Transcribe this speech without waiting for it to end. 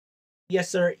Yes,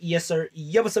 sir. Yes, sir.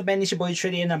 Yo, what's up, man? It's your boy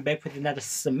Tredi, and I'm back with another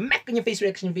smack on your face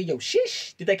reaction video.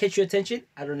 Sheesh. Did that catch your attention?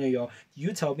 I don't know, y'all.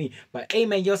 You tell me. But, hey,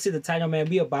 man, y'all see the title, man.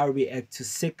 We about to react to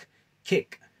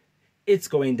Sickick. It's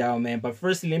going down, man. But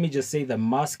firstly, let me just say the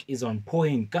mask is on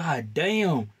point. God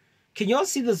damn. Can y'all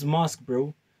see this mask,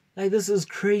 bro? Like, this is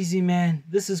crazy, man.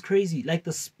 This is crazy. Like,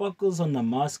 the sparkles on the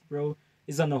mask, bro,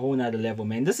 is on a whole nother level,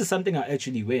 man. This is something I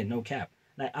actually wear, no cap.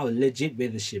 Like, I would legit wear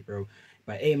this shit, bro.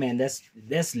 But hey, man, that's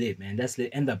lit, man. That's lit.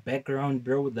 And the background,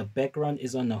 bro, the background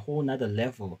is on a whole nother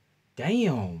level.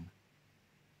 Damn.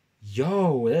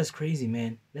 Yo, that's crazy,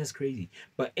 man. That's crazy.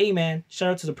 But hey, man,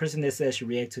 shout out to the person that said I should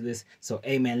react to this. So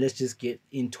hey, man, let's just get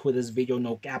into this video.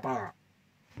 No capper.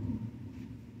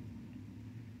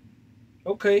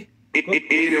 Okay.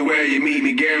 Anywhere you meet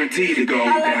me, guaranteed to go down.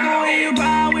 I like the way you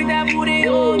ride with that booty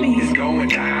on me. It's going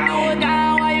down. Go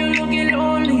down while you looking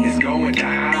lonely. It's going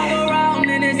down. Go around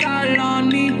and it's all on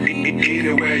me.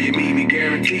 Anywhere you meet me,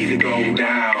 guaranteed to go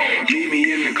down. Meet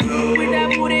me in the club with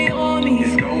that booty on me.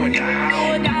 It's going down.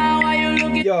 Go down while you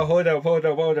looking. Yo, hold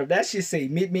up. That should say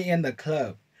meet me in the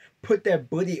club. Put that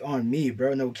booty on me,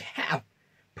 bro. No cap.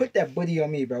 Put that booty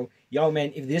on me, bro. Yo,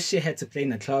 man, if this shit had to play in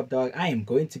the club, dog, I am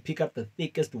going to pick up the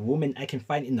thickest woman I can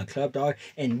find in the club, dog,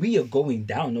 and we are going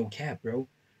down, no cap, bro.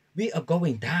 We are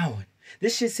going down.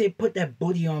 This shit say put that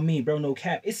booty on me, bro, no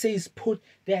cap. It says put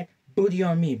that booty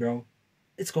on me, bro.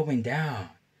 It's going down.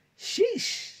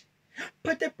 Sheesh.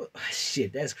 Put that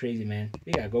shit, that's crazy, man.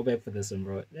 We gotta go back for this one,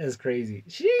 bro. That's crazy.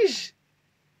 Sheesh.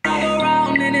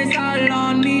 Around and it's all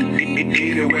on me.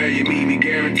 Anywhere you meet me,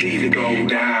 guaranteed to go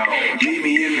down. Meet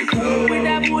me in the club with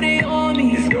that booty on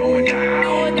me. It's going down.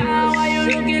 Go down while you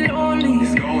looking lonely.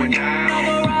 It's going down.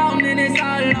 Go around and it's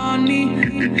all on me.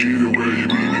 Anywhere you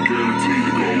meet me, guaranteed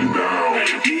to go down.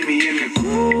 Meet me in the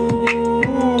club.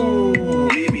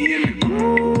 Meet me in the club.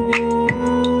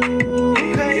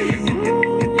 Okay.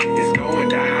 It's going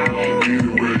down.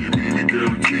 Anywhere you meet me,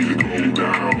 guaranteed to go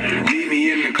down. Meet me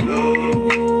in the club.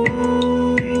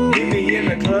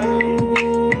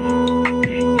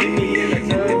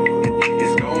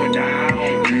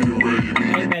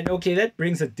 Okay, that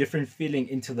brings a different feeling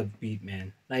into the beat,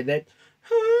 man. Like that.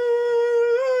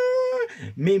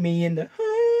 Meet me in the.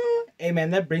 Hey,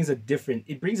 man, that brings a different.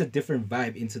 It brings a different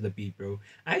vibe into the beat, bro.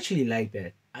 I actually like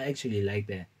that.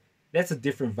 That's a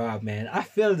different vibe, man. I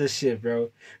feel this shit,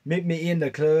 bro. Meet me in the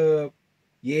club.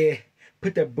 Yeah.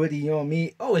 Put that booty on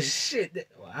me. Oh shit.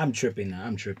 I'm tripping now.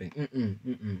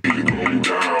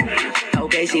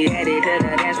 Okay, she headed to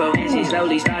the dance floor and she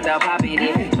slowly starts out popping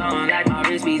it. Song like my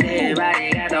wrist beats,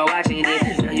 everybody got to watching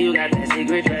it. Girl, you got that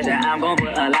secret treasure, I'm gon'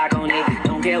 put a lock on it.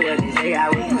 Don't care what they say, I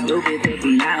was stupid to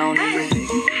be not on it.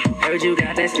 Heard you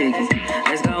got that sticky.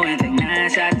 Let's go and take 9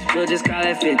 shots, we'll just call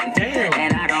it 50.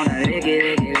 And I gonna lick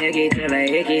it till I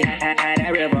hickey. Had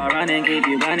that river running, keep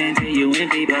you running till you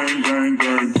empty. Bang.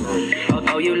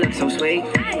 Oh, you look so sweet.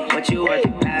 What you worth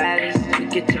your palace?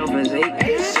 Look at your physique.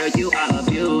 Girl, you are a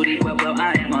beauty. Well,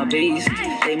 I am a beast.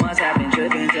 They must have been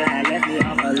tripping till I left me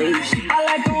off a leash. I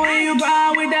like the way you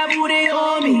grind with that booty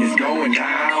on me. It's going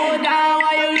down. Go down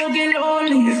while you looking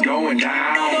lonely. It's going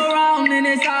down. Go around and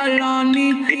it's all on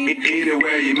me.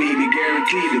 Anywhere you meet me,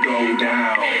 guaranteed to go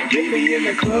down. Meet me in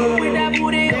the club with that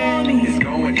booty on me. It's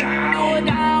going down. Go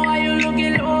down while you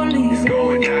looking lonely. It's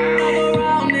going down. Go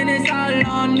around and it's all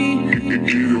on me.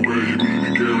 Anywhere you meet me,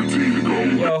 guaranteed to go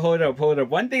down. Yo, hold up.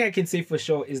 One thing I can say for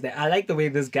sure is that I like the way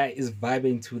this guy is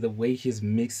vibing to the way he's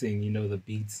mixing, you know, the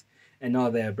beats and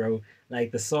all that, bro.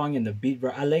 Like the song and the beat,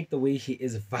 bro. I like the way he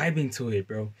is vibing to it,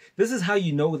 bro. This is how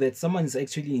you know that someone's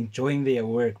actually enjoying their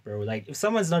work, bro. Like if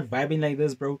someone's not vibing like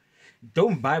this, bro,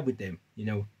 don't vibe with them, you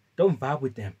know. Don't vibe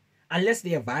with them. Unless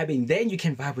they are vibing, then you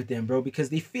can vibe with them, bro, because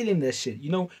they feeling their shit.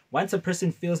 You know, once a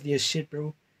person feels their shit,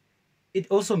 bro, it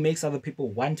also makes other people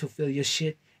want to feel your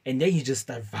shit, and then you just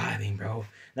start vibing, bro.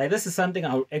 Like, this is something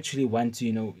I actually want to,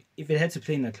 you know, if it had to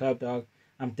play in the club, dog,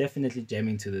 I'm definitely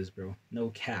jamming to this, bro. No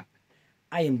cap.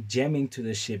 I am jamming to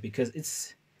this shit because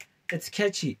it's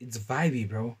catchy. It's vibey,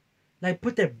 bro. Like,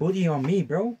 put that booty on me,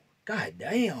 bro. God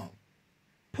damn.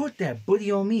 Put that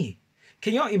booty on me.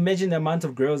 Can y'all imagine the amount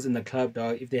of girls in the club,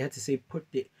 dog, if they had to say,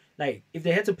 if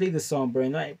they had to play the song, bro,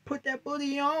 and like, put that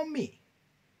booty on me.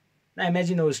 Now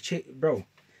imagine those bro,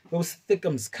 those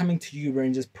thickums coming to you, bro,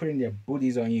 and just putting their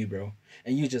booties on you, bro.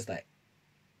 And you just like,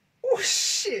 oh,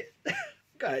 shit.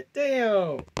 God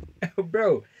damn.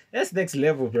 Bro, that's next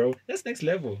level, bro. That's next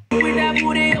level. With that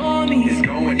booty on me. It's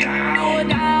going down. Go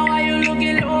down while you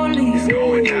looking lonely. It's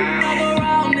going down. Go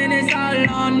around and it's all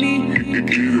on me.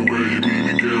 Anywhere you meet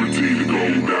me, guaranteed to go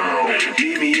down.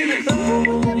 Meet me in the club.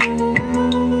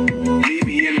 Meet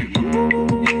me in the club.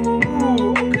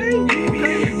 Okay. Meet me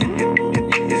in the club.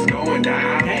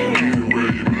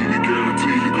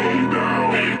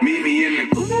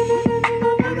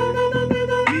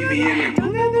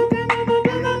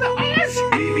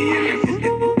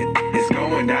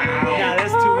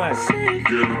 sick.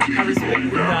 I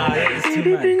respect. Nah, that is too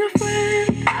Baby, much. bring a friend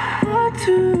or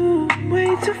two.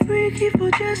 Way too freaky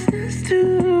for just us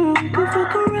two. We can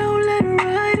fuck around, let her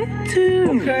ride it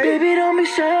too. Okay. Baby, don't be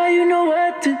shy, you know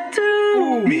what to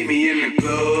do. Meet me in the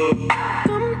club.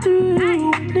 Come through,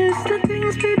 witness the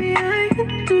things, baby, I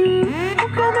can do.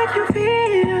 I'm gonna make you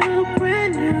feel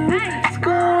brand new. It's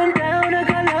going down, I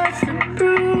got lots to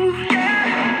prove.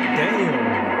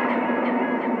 Damn.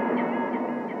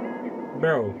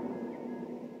 Bro.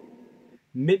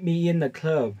 Meet me in the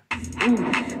club.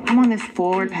 I'm on this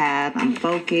forward path. I'm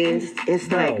focused. It's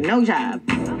like no job.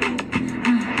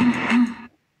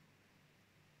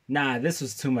 Nah, this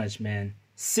was too much, man.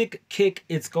 Sickick,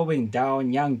 it's going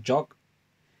down. Young jock.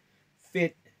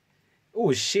 Fit.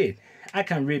 Oh, shit. I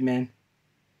can't read, man.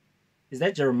 Is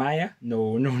that Jeremiah?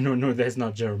 No, that's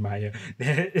not Jeremiah.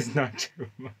 That is not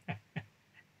Jeremiah.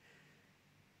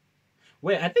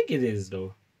 Wait, I think it is,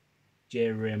 though.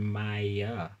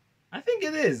 Jeremiah. I think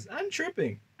it is. I'm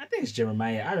tripping. I think it's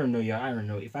Jeremiah. I don't know, y'all. I don't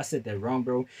know. If I said that wrong,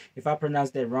 bro. If I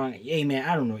pronounced that wrong. Hey, man,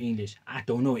 I don't know English. I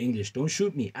don't know English. Don't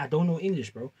shoot me. I don't know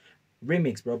English, bro.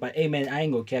 Remix, bro. But, hey, man, I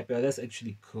ain't gonna cap, y'all. That's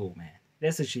actually cool, man.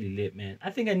 That's actually lit, man.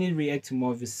 I think I need to react to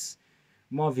more of his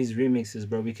remixes,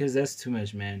 bro. Because that's too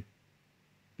much, man.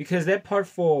 Because that part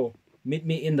for Meet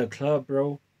Me in the Club,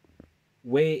 bro.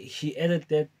 Where he edited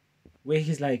that. Where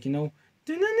he's like, you know.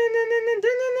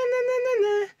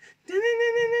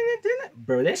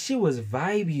 Bro, that shit was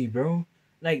vibey, bro.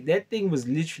 Like, that thing was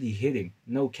literally hitting.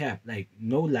 No cap. Like,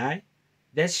 no lie.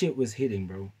 That shit was hitting,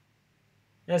 bro.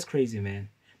 That's crazy, man.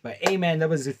 But, hey, man, that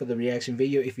was it for the reaction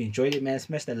video. If you enjoyed it, man,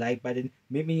 smash the like button.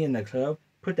 Meet me in the club.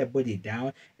 Put that booty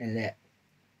down. And let...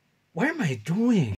 What am I doing?